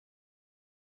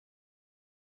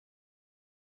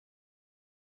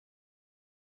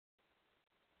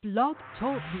Blog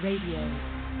Talk Radio.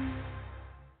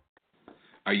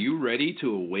 Are you ready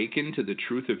to awaken to the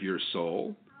truth of your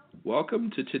soul? Welcome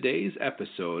to today's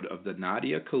episode of the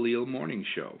Nadia Khalil Morning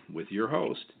Show with your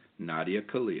host, Nadia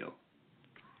Khalil.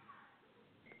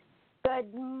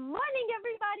 Good morning,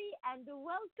 everybody, and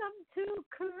welcome to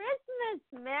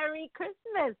Christmas. Merry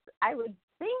Christmas. I would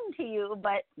sing to you,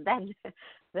 but then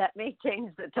that may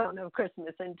change the tone of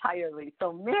Christmas entirely.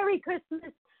 So Merry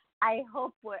Christmas. I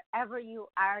hope wherever you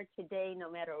are today,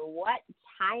 no matter what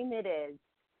time it is,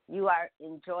 you are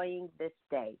enjoying this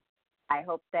day. I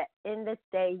hope that in this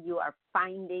day you are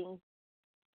finding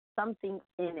something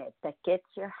in it that gets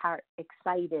your heart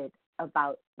excited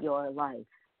about your life.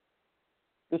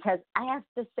 Because I have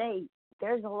to say,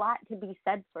 there's a lot to be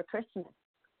said for Christmas.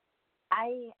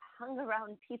 I hung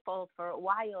around people for a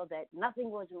while that nothing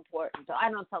was important. So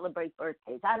I don't celebrate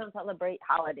birthdays. I don't celebrate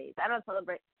holidays. I don't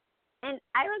celebrate. And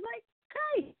I was like,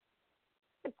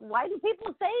 Christ, why do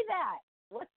people say that?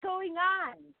 What's going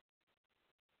on?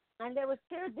 And they were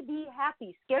scared to be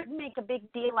happy, scared to make a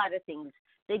big deal out of things.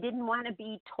 They didn't want to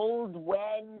be told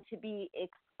when to be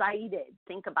excited.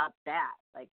 Think about that,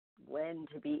 like when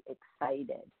to be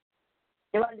excited.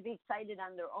 They wanted to be excited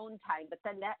on their own time, but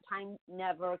then that time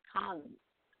never comes.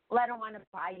 Well, I don't want to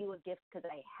buy you a gift because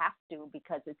I have to,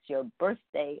 because it's your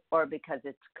birthday or because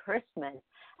it's Christmas.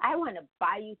 I want to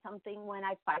buy you something when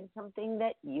I find something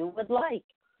that you would like.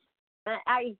 And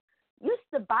I used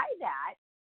to buy that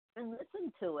and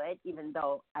listen to it, even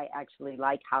though I actually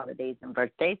like holidays and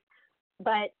birthdays.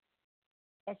 But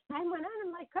as time went on,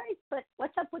 I'm like, Christ, but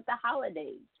what's up with the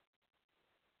holidays?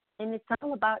 And it's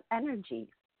all about energy.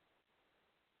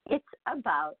 It's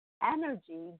about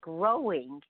energy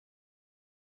growing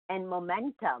and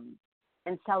momentum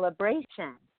and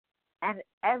celebration and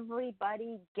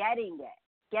everybody getting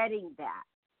that.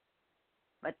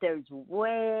 But there's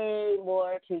way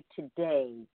more to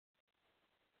today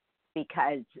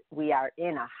because we are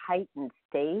in a heightened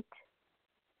state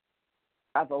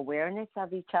of awareness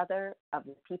of each other, of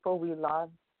the people we love,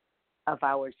 of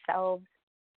ourselves,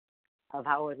 of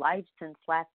our lives since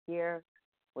last year.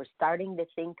 We're starting to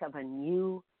think of a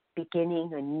new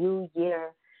beginning, a new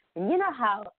year. And you know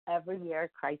how every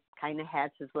year Christ kind of has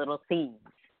his little themes.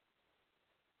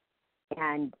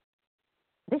 And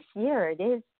this year it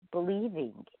is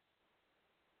believing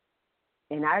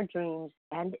in our dreams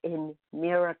and in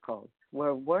miracles.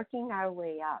 We're working our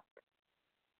way up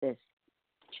this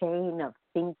chain of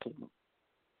thinking.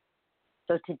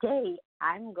 So today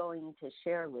I'm going to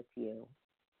share with you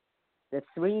the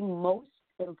three most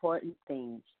important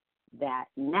things that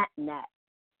net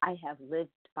I have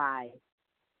lived by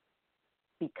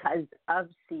because of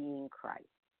seeing Christ.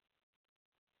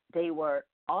 They were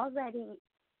already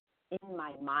in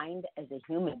my mind as a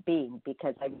human being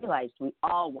because I realized we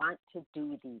all want to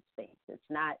do these things. It's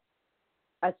not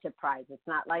a surprise. It's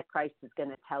not like Christ is going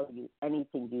to tell you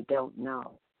anything you don't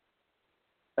know.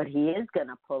 But he is going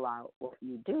to pull out what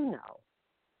you do know.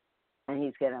 And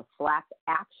he's going to slap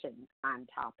action on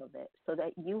top of it so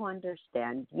that you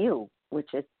understand you, which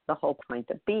is the whole point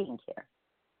of being here.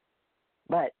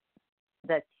 But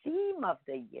the theme of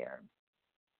the year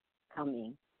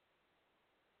coming,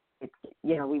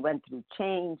 we went through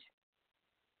change,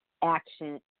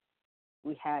 action,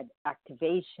 we had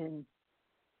activation.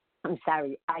 I'm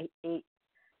sorry, I ate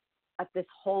at this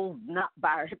whole nut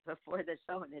bar before the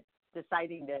show and it's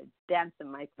deciding to dance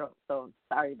in my throat. So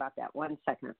sorry about that. 1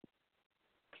 second.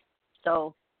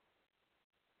 So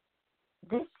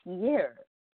this year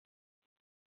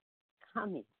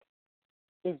coming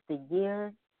is the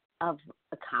year of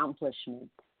accomplishment.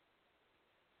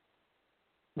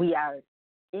 We are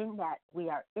in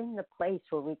the place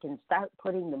where we can start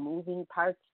putting the moving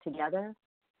parts together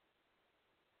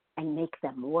and make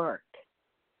them work.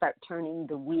 Start turning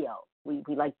the wheel. We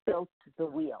built the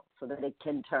wheel so that it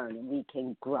can turn and we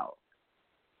can grow.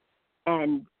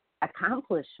 And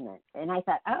accomplishment. And I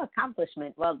thought,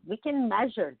 accomplishment, well, we can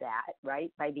measure that,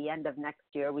 right? By the end of next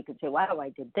year, we could say, wow, I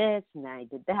did this and I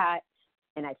did that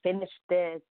and I finished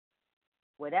this.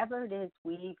 Whatever it is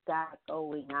we've got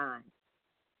going on,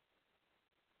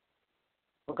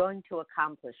 we're going to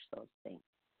accomplish those things.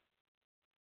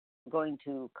 We're going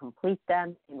to complete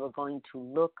them, and we're going to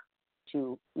look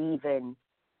to even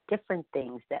different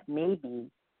things that maybe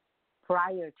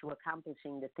prior to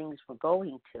accomplishing the things we're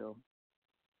going to,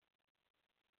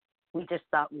 we just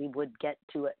thought we would get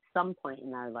to at some point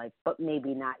in our life, but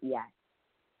maybe not yet.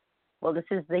 Well, this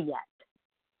is the yet.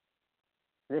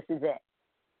 This is it.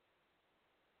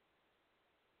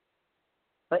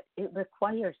 But it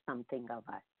requires something of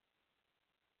us.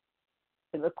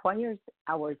 It requires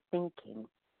our thinking.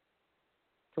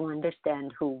 to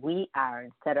understand who we are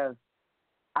instead of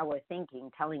our thinking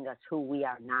telling us who we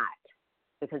are not.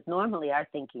 Because normally our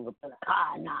thinking will be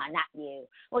like, no, not you.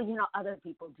 Well, other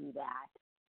people do that.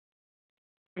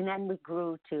 And then we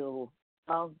grew to,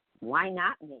 well, why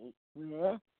not me?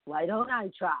 Why don't I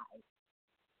try?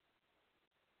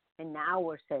 And now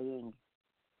we're saying,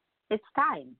 it's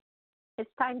time.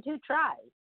 It's time to try.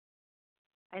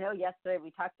 I know yesterday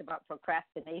we talked about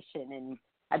procrastination, and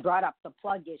I brought up the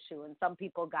plug issue, and some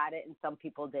people got it and some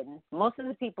people didn't. Most of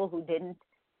the people who didn't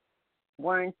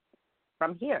weren't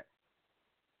from here.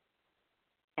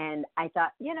 And I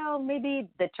thought, maybe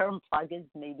the term plug is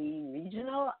maybe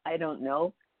regional. I don't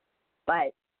know.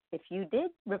 But if you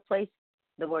did replace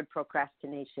the word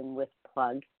procrastination with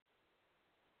plug,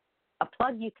 a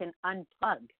plug you can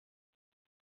unplug.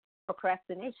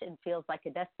 Procrastination feels like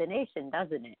a destination,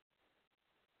 doesn't it?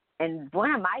 And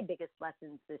one of my biggest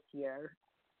lessons this year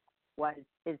was,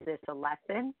 is this a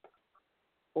lesson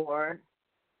or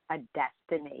a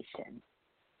destination?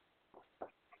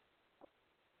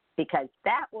 Because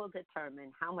that will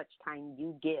determine how much time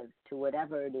you give to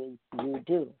whatever it is you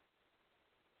do.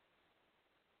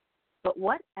 But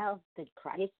what else did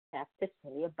Christ have to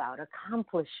say about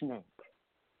accomplishment?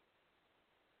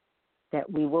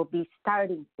 That we will be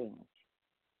starting things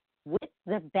with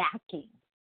the backing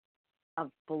of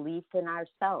belief in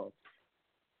ourselves,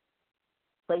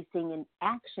 placing an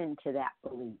action to that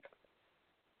belief,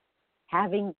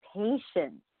 having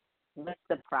patience with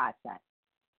the process,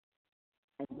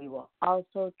 and we will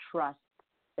also trust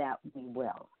that we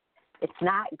will. It's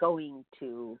not going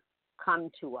to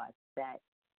come to us that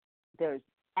there's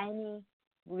any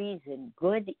reason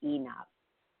good enough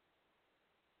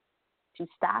to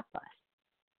stop us.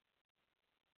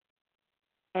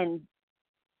 And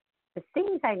the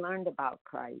things I learned about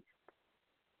Christ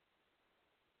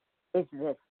is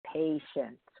this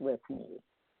patience with me.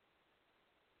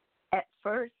 At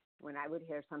first, when I would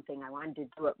hear something, I wanted to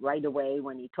do it right away.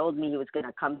 When he told me he was going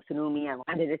to come through me, I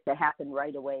wanted it to happen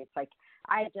right away. It's like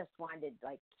I just wanted,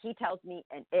 he tells me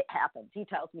and it happens. He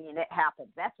tells me and it happens.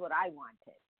 That's what I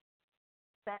wanted.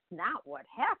 That's not what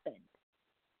happened.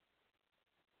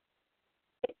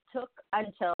 It took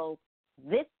until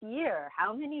this year.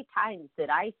 How many times did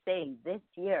I say this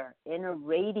year in a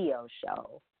radio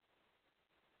show,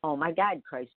 oh my God,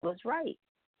 Christ was right.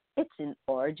 It's in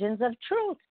Origins of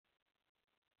Truth.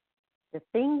 The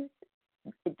things,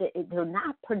 they're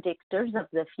not predictors of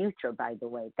the future, by the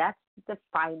way. That's the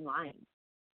fine line.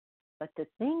 But the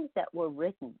things that were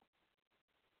written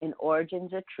in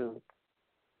Origins of Truth,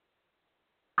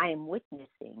 I am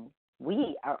witnessing,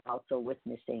 we are also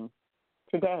witnessing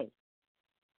today.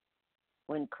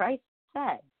 When Christ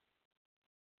said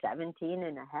 17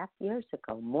 and a half years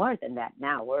ago, more than that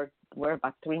now, we're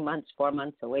about 4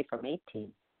 months away from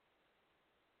 18.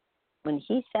 When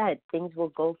he said things will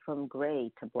go from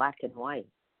gray to black and white,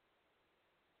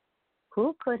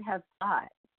 who could have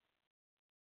thought?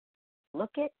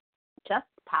 Look at just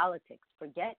politics.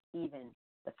 Forget even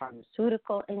the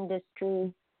pharmaceutical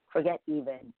industry. Forget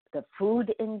even the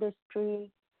food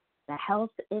industry, the health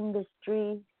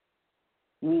industry.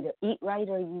 You either eat right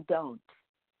or you don't.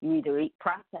 You either eat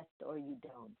processed or you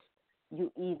don't.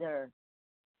 You either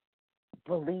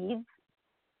believe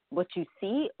what you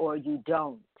see or you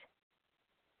don't.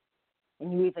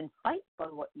 And you even fight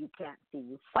for what you can't see.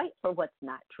 You fight for what's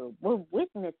not true. We're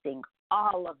witnessing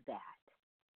all of that.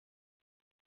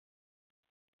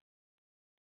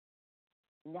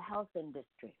 In the health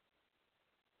industry,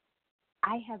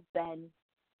 I have been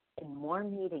in more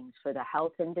meetings for the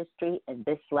health industry in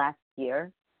this last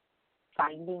year,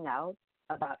 finding out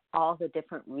about all the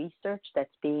different research that's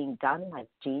being done, like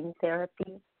gene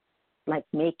therapy, like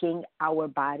making our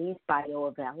bodies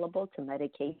bioavailable to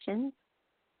medications,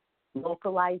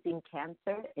 localizing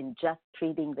cancer and just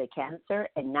treating the cancer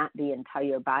and not the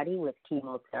entire body with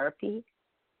chemotherapy,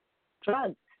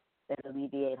 drugs that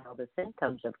alleviate all the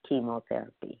symptoms of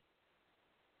chemotherapy.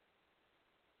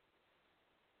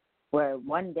 Where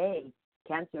one day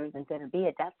cancer isn't going to be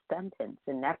a death sentence,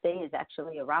 and that day is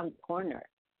actually around the corner.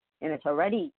 And it's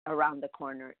already around the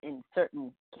corner in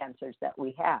certain cancers that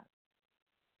we have.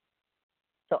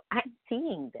 So I'm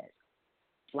seeing this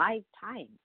lifetime.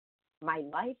 My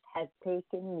life has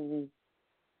taken me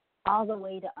all the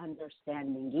way to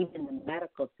understanding even the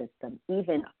medical system,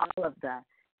 even all of the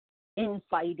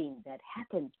infighting that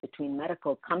happens between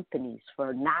medical companies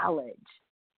for knowledge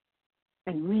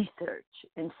and research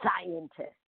and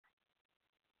scientists.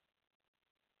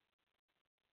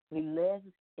 We live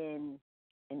in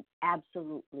an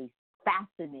absolutely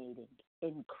fascinating,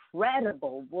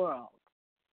 incredible world.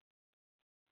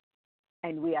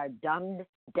 And we are dumbed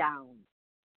down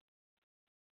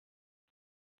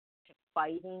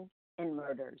fighting and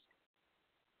murders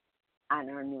on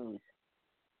our news.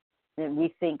 And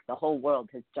we think the whole world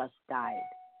has just died.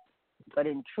 But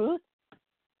in truth,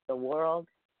 the world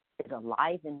is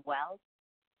alive and well.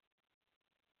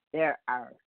 There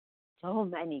are so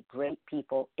many great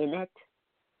people in it,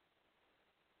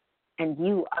 and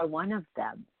you are one of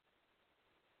them.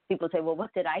 People say, well,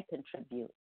 what did I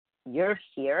contribute? You're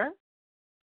here,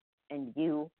 and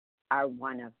you are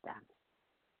one of them.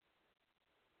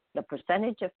 The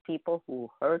percentage of people who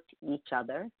hurt each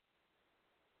other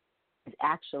is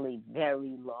actually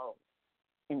very low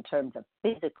in terms of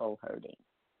physical hurting.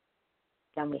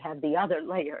 Then we have the other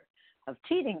layer of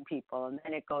cheating people, and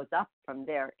then it goes up from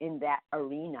there in that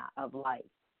arena of life.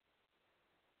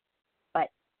 But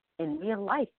in real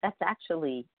life, that's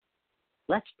actually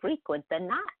less frequent than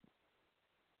not.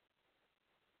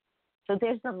 So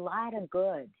there's a lot of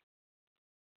good,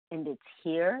 and it's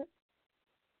here.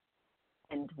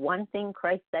 And one thing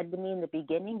Christ said to me in the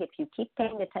beginning, if you keep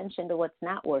paying attention to what's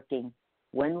not working,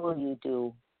 when will you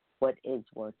do what is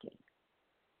working?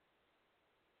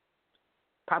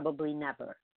 Probably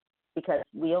never, because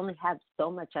we only have so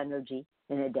much energy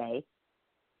in a day,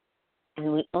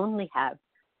 and we only have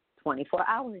 24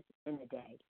 hours in a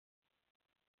day.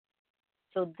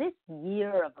 So this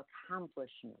year of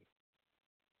accomplishment,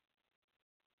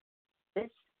 this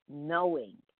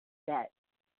knowing that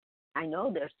I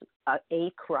know there's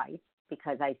a Christ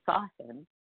because I saw him,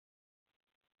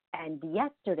 and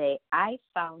yesterday I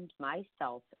found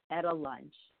myself at a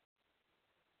lunch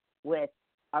with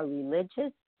a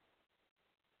religious,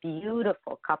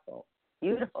 beautiful couple.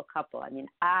 I mean,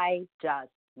 I just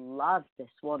love this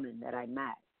woman that I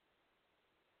met,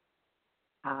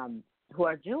 who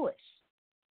are Jewish.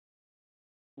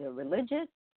 They're religious.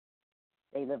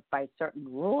 They live by certain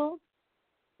rules.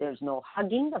 There's no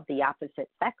hugging of the opposite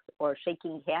sex or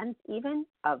shaking hands even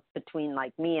between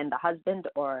like me and the husband,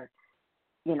 or,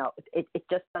 it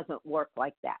just doesn't work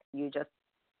like that. You just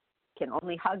can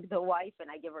only hug the wife, and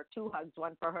I give her 2 hugs,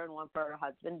 one for her and one for her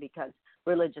husband, because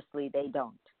religiously they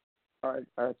don't or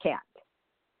can't.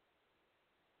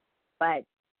 But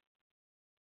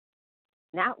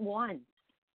not once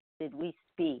did we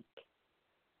speak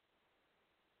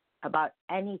about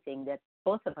anything that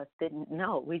both of us didn't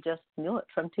know. We just knew it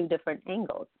from 2 different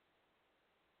angles.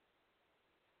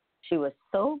 She was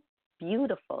so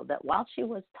beautiful that while she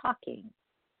was talking,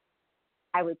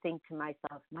 I would think to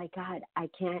myself, my God, I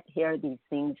can't hear these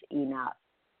things enough.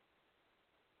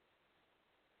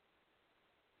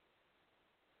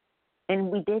 And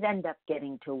we did end up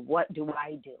getting to what do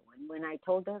I do? And when I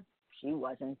told her, she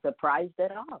wasn't surprised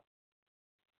at all.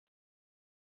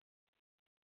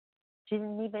 She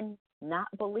didn't even not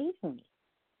believe me.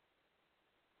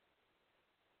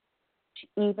 She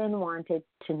even wanted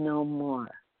to know more.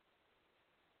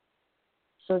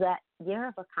 So that year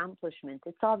of accomplishment,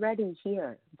 it's already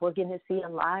here. We're going to see a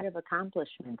lot of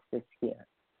accomplishments this year,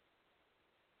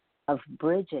 of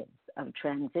bridges, of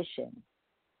transition,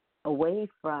 away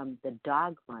from the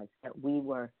dogmas that we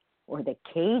were, or the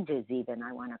cages even,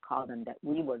 I want to call them, that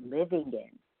we were living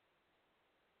in.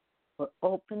 We're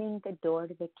opening the door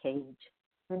to the cage,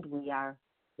 and we are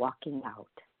walking out.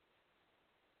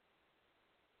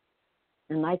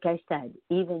 And like I said,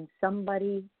 even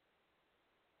somebody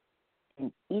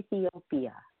in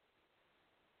Ethiopia,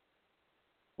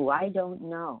 who I don't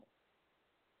know,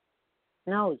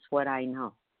 knows what I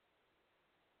know.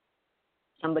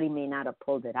 Somebody may not have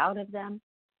pulled it out of them,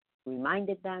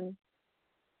 reminded them,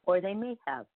 or they may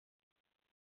have,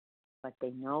 but they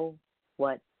know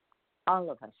what all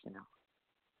of us know.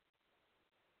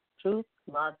 Truth,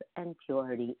 love, and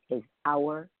purity is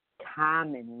our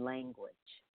common language.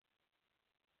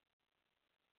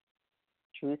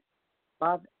 Truth,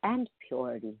 love, and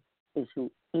purity is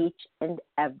who each and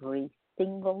every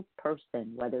single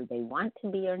person, whether they want to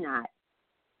be or not,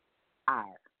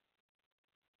 are.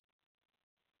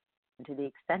 And to the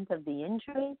extent of the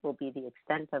injury will be the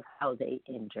extent of how they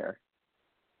injure,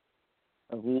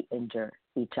 or we injure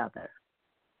each other.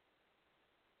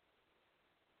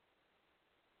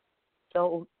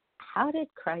 So how did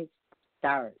Christ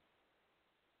start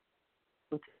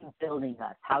with rebuilding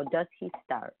us? How does he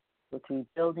start with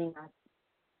rebuilding us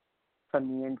from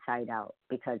the inside out?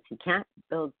 Because he can't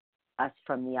build us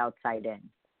from the outside in.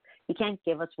 He can't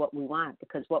give us what we want,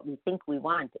 because what we think we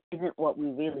want isn't what we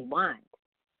really want.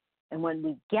 And when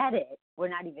we get it, we're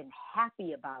not even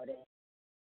happy about it,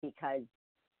 because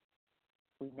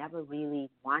we never really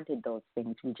wanted those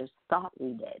things. We just thought we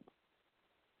did.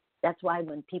 That's why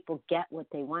when people get what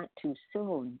they want too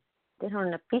soon, they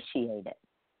don't appreciate it.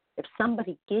 If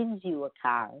somebody gives you a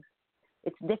car,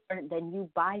 it's different than you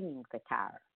buying the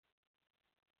car.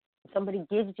 Somebody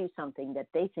gives you something that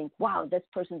they think, wow, this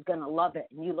person's going to love it.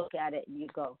 And you look at it and you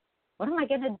go, what am I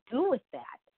going to do with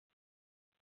that?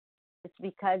 It's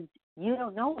because you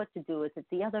don't know what to do with it.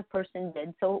 The other person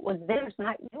did, so it was theirs,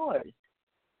 not yours.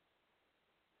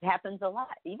 It happens a lot.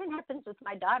 It even happens with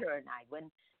my daughter and I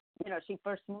when, she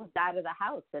first moved out of the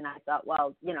house. And I thought,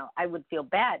 well, I would feel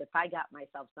bad if I got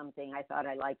myself something I thought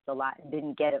I liked a lot and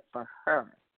didn't get it for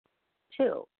her,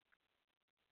 too,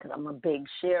 because I'm a big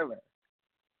sharer.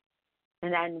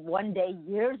 And then one day,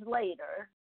 years later,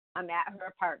 I'm at her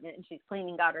apartment and she's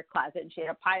cleaning out her closet and she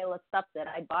had a pile of stuff that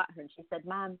I bought her. And she said,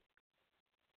 Mom,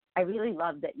 I really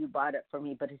love that you bought it for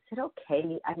me, but is it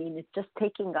okay? I mean, it's just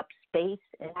taking up space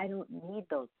and I don't need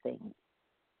those things.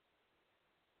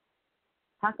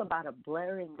 Talk about a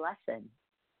blaring lesson.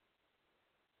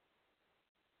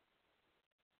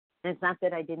 And it's not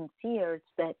that I didn't see her, it's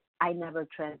that I never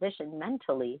transitioned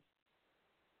mentally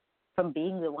from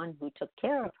being the one who took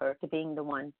care of her to being the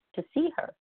one to see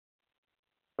her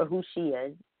for who she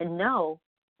is and know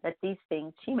that these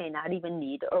things she may not even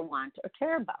need or want or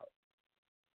care about.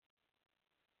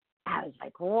 I was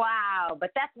like, wow,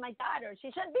 but that's my daughter. She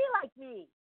should be like me.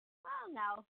 Well,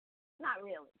 no, not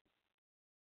really.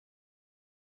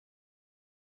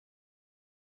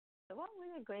 So what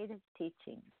were the greatest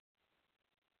teachings?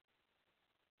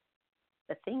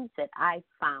 The things that I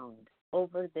found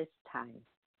over this time,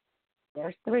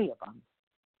 there's 3 of them.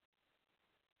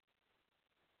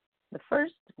 The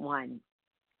first one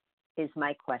is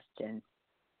my question.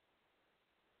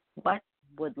 What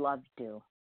would love do?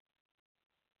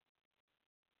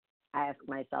 I ask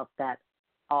myself that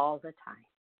all the time.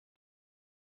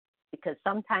 Because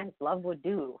sometimes love would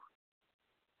do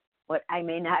what I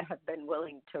may not have been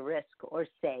willing to risk or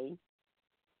say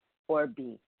or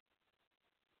be.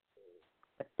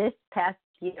 But this past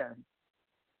year,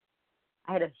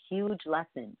 I had a huge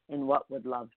lesson in what would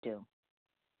love do.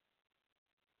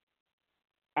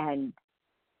 And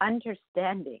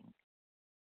understanding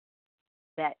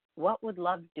that what would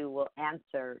love do will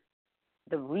answer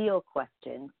the real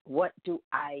question, what do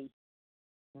I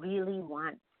really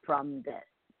want from this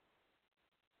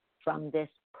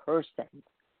person,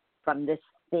 from this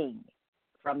thing,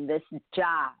 from this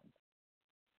job?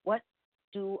 What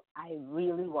do I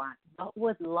really want? What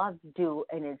would love do?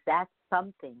 And is that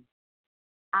something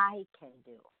I can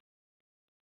do?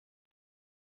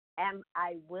 Am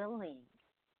I willing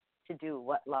to do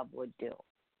what love would do?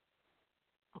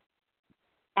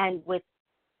 And with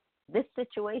this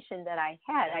situation that I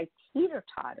had, I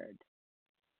teeter-tottered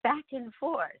back and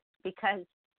forth because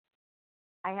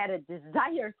I had a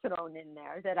desire thrown in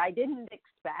there that I didn't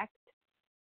expect,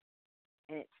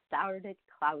 and it started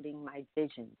clouding my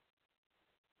vision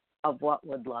of what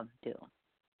would love do.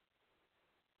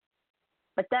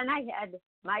 But then I had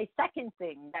my second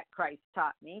thing that Christ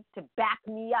taught me to back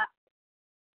me up,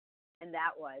 and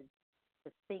that was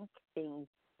to think things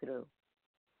through.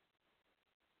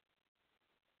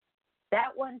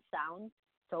 That one sounds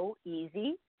so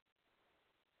easy.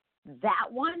 That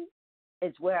one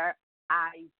is where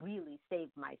I really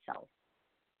saved myself.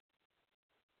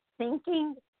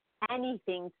 Thinking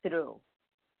anything through.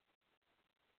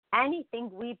 Anything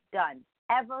we've done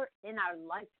ever in our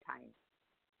lifetime.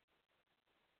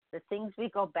 The things we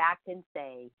go back and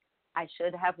say, I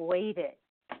should have waited.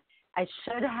 I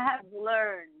should have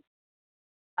learned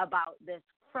about this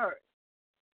first.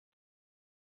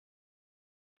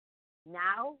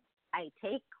 Now I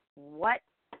take what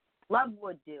love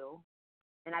would do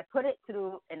and I put it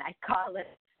through and I call it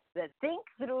the think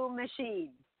through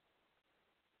machine.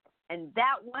 And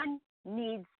that one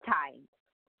needs time.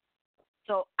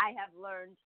 So I have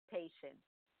learned patience.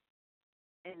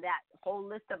 And that whole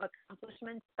list of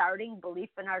accomplishments, starting, belief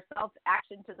in ourselves,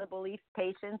 action to the belief,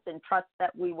 patience, and trust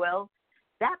that we will.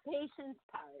 That patience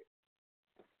part,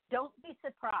 don't be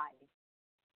surprised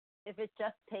if it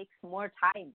just takes more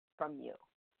time from you.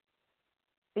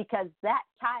 Because that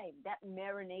time, that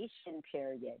marination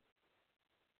period,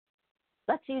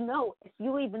 lets you know if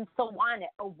you even so want it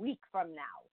a week from now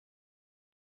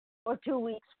or 2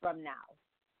 weeks from now.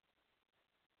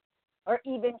 Or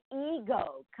even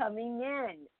ego coming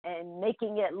in and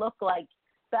making it look like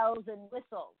bells and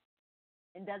whistles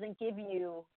and doesn't give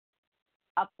you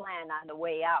a plan on the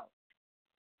way out.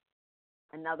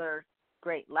 Another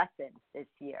great lesson this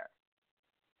year.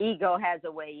 Ego has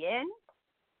a way in,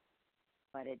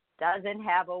 but it doesn't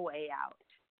have a way out.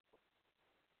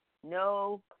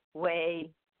 No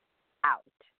way out.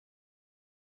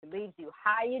 It leaves you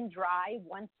high and dry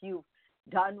once you've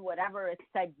done whatever it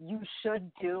said you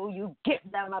should do. You give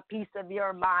them a piece of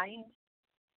your mind.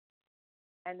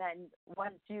 And then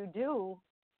once you do,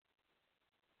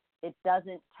 it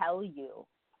doesn't tell you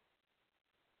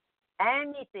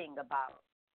anything about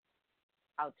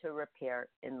how to repair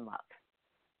in love.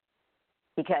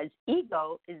 Because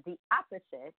ego is the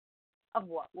opposite of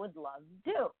what would love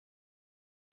do.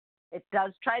 It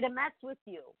does try to mess with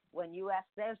you when you ask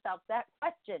yourself that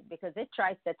question, because it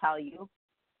tries to tell you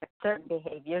that certain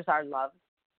behaviors are love,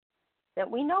 that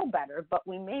we know better, but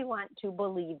we may want to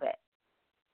believe it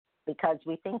because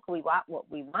we think we want what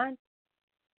we want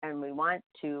and we want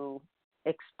to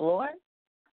explore,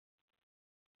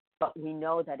 but we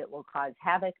know that it will cause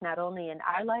havoc not only in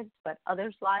our lives but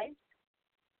others' lives,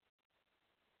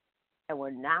 and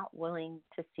we're not willing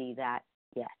to see that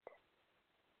yet.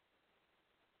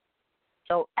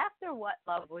 So after what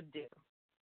love would do,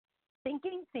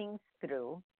 thinking things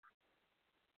through,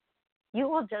 you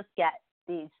will just get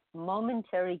these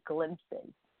momentary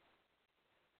glimpses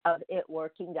of it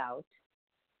working out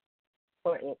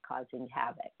or it causing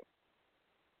havoc.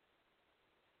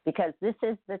 Because this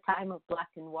is the time of black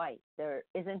and white. There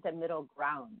isn't a middle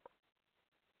ground.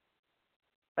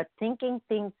 But thinking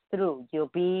things through,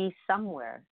 you'll be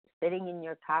somewhere, sitting in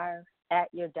your car, at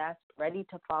your desk, ready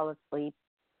to fall asleep,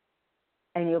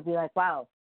 and you'll be like, wow,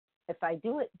 if I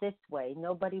do it this way,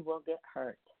 nobody will get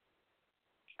hurt.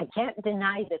 I can't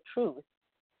deny the truth.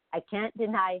 I can't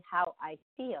deny how I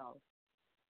feel.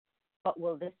 But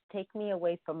will this take me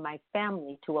away from my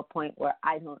family to a point where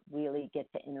I don't really get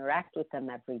to interact with them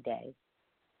every day?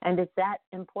 And is that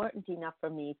important enough for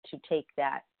me to take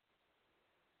that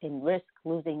and risk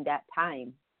losing that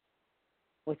time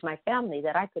with my family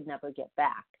that I could never get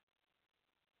back?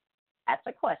 That's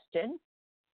a question.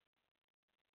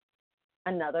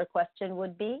 Another question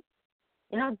would be,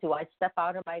 do I step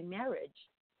out of my marriage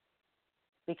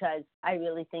because I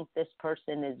really think this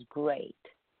person is great?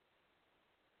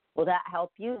 Will that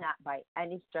help you? Not by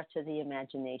any stretch of the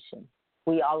imagination.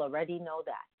 We all already know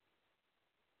that.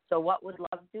 So what would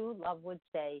love do? Love would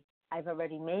say, I've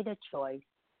already made a choice.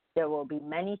 There will be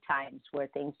many times where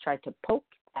things try to poke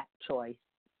that choice,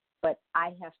 but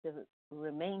I have to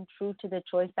remain true to the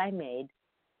choice I made,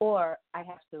 or I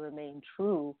have to remain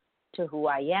true to who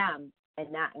I am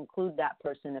and not include that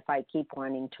person if I keep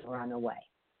wanting to run away.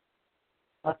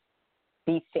 Let's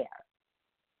be fair.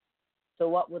 So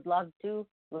what would love do?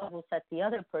 Love will set the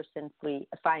other person free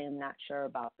if I am not sure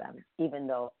about them, even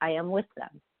though I am with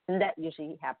them. And that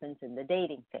usually happens in the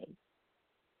dating phase.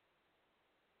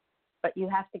 But you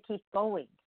have to keep going.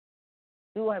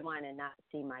 Do I want to not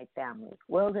see my family?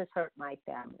 Will this hurt my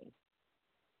family?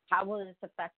 How will this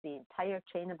affect the entire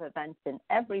chain of events in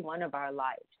every one of our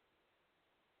lives?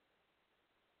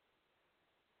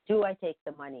 Do I take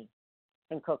the money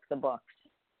and cook the books?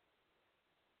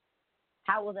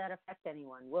 How will that affect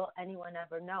anyone? Will anyone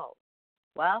ever know?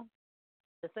 Well,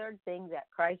 the third thing that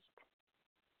Christ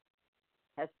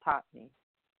has taught me.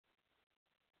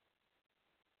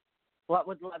 What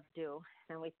would love do?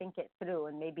 And we think it through,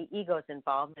 and maybe ego's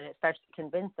involved, and it starts to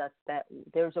convince us that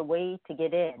there's a way to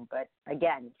get in. But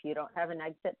again, if you don't have an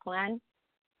exit plan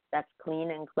that's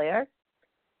clean and clear,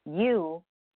 you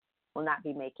will not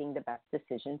be making the best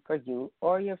decision for you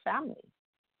or your family.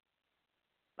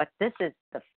 But this is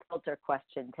the filter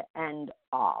question to end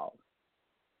all.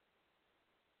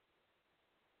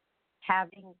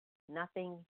 Having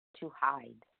nothing to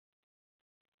hide.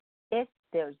 If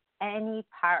there's any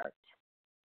part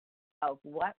of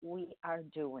what we are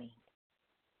doing,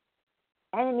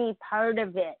 any part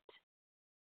of it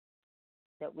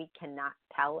that we cannot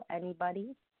tell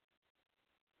anybody,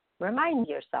 remind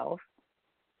yourself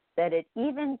that it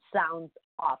even sounds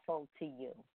awful to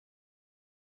you.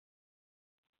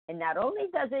 And not only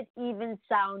does it even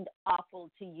sound awful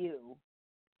to you,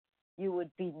 you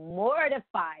would be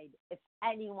mortified if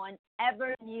anyone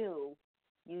ever knew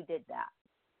you did that.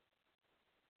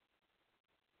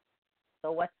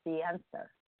 So what's the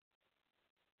answer?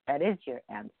 That is your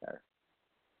answer.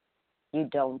 You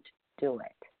don't do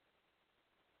it.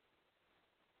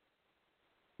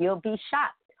 You'll be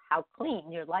shocked how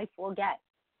clean your life will get.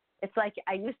 It's like,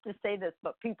 I used to say this,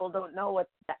 but people don't know what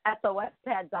the SOS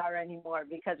pads are anymore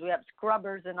because we have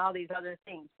scrubbers and all these other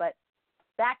things. But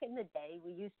back in the day,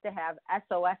 we used to have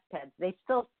SOS pads. They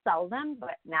still sell them,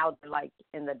 but now they're like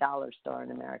in the dollar store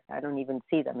in America. I don't even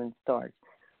see them in stores.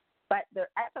 But they're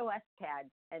SOS pads,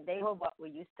 and they were what we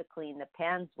used to clean the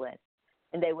pans with.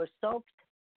 And they were soap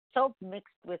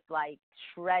mixed with like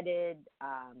shredded,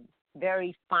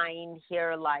 very fine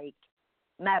hair-like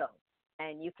metal.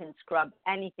 And you can scrub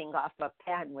anything off a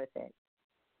pan with it.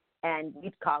 And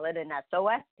we'd call it an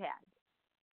SOS pad.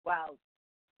 Well,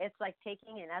 it's like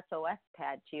taking an SOS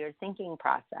pad to your thinking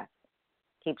process.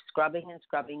 Keep scrubbing and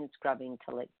scrubbing and scrubbing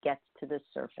till it gets to the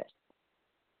surface.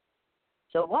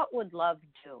 So what would love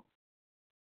do?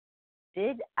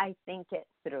 Did I think it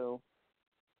through?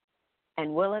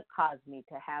 And will it cause me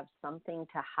to have something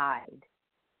to hide?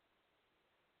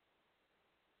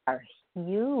 Are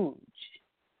huge.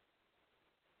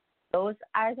 Those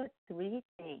are the three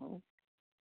things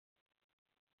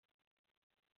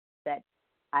that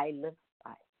I live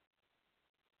by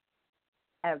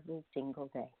every single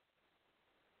day.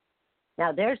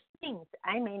 Now, there's things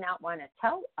I may not want to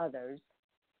tell others,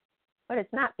 but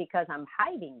it's not because I'm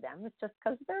hiding them. It's just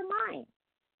because they're mine.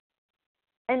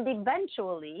 And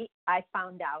eventually, I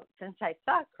found out, since I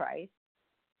saw Christ,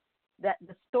 that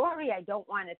the story I don't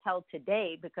want to tell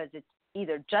today because it's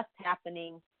either just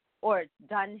happening or it's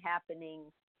done happening,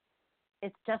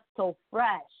 it's just so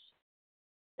fresh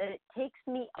that it takes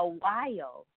me a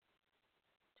while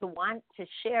to want to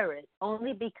share it,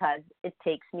 only because it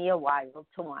takes me a while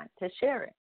to want to share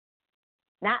it.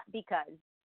 Not because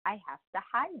I have to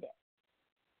hide it.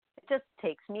 It just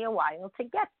takes me a while to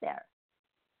get there.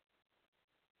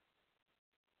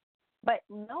 But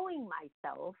knowing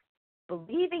myself,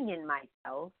 believing in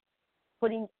myself,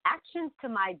 putting actions to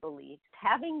my beliefs,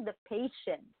 having the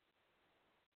patience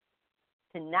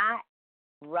to not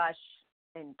rush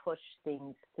and push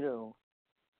things through,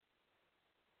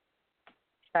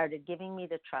 started giving me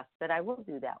the trust that I will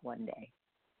do that one day.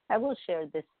 I will share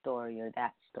this story or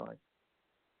that story.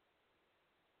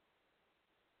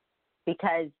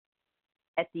 Because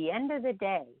at the end of the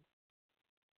day,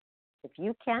 if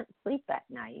you can't sleep at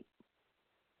night,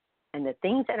 and the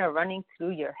things that are running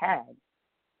through your head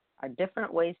are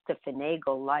different ways to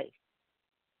finagle life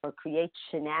or create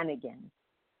shenanigans,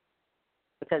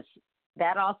 because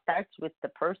that all starts with the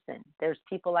person. There's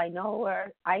people I know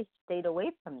where I stayed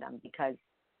away from them because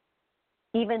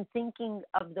even thinking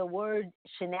of the word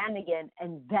shenanigan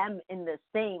and them in the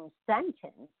same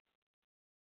sentence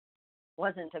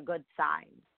wasn't a good sign.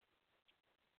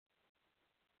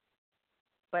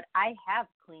 But I have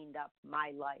cleaned up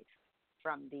my life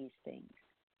from these things.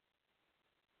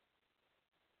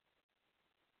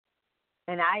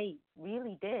 And I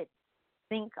really did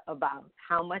think about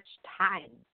how much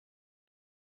time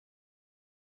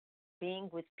being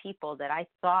with people that I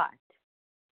thought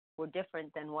were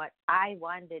different than what I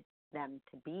wanted them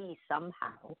to be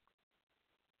somehow,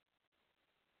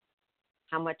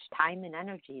 how much time and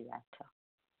energy that took.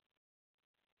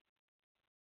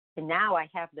 And now I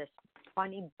have this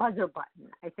funny buzzer button.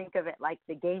 I think of it like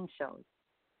the game shows.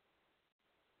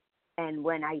 And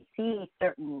when I see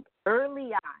certain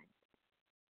early on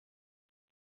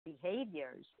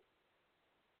behaviors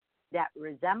that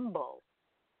resemble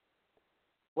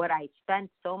what I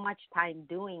spent so much time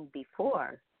doing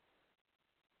before,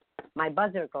 my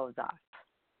buzzer goes off,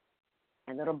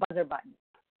 a little buzzer button.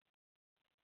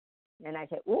 And I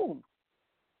say, ooh,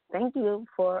 thank you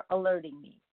for alerting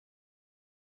me.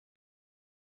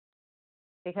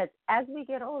 Because as we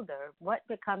get older, what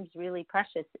becomes really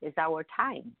precious is our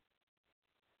time.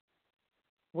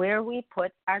 Where we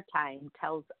put our time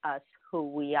tells us who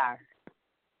we are.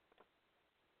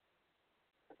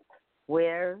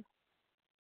 Where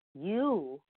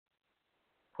you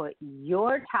put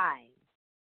your time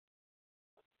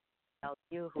tells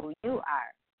you who you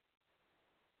are.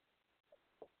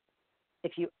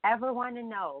 If you ever want to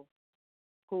know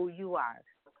who you are,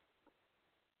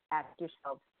 ask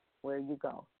yourself where you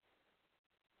go.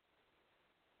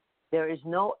 There is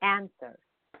no answer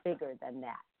bigger than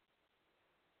that.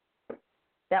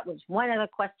 That was one of the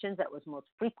questions that was most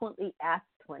frequently asked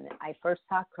when I first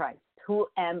saw Christ. Who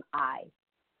am I?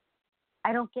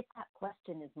 I don't get that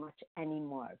question as much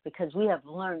anymore because we have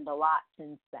learned a lot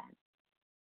since then.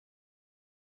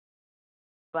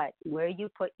 But where you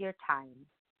put your time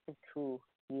is who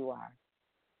you are.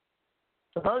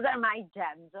 So those are my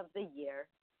gems of the year.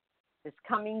 This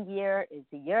coming year is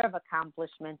the year of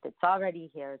accomplishment. It's already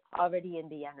here. It's already in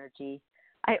the energy.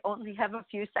 I only have a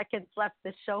few seconds left.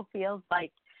 This show feels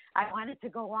like I wanted to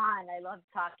go on. I love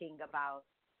talking about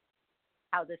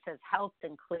how this has helped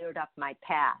and cleared up my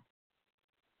path.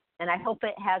 And I hope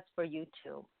it has for you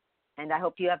too. And I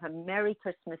hope you have a Merry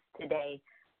Christmas today.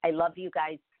 I love you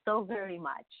guys so very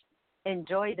much.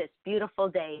 Enjoy this beautiful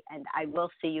day, and I will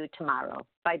see you tomorrow.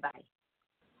 Bye-bye.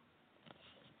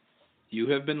 You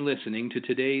have been listening to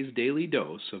today's daily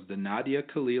dose of the Nadia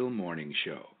Khalil Morning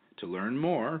Show. To learn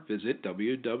more, visit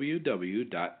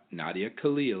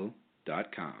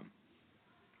www.nadiakhalil.com.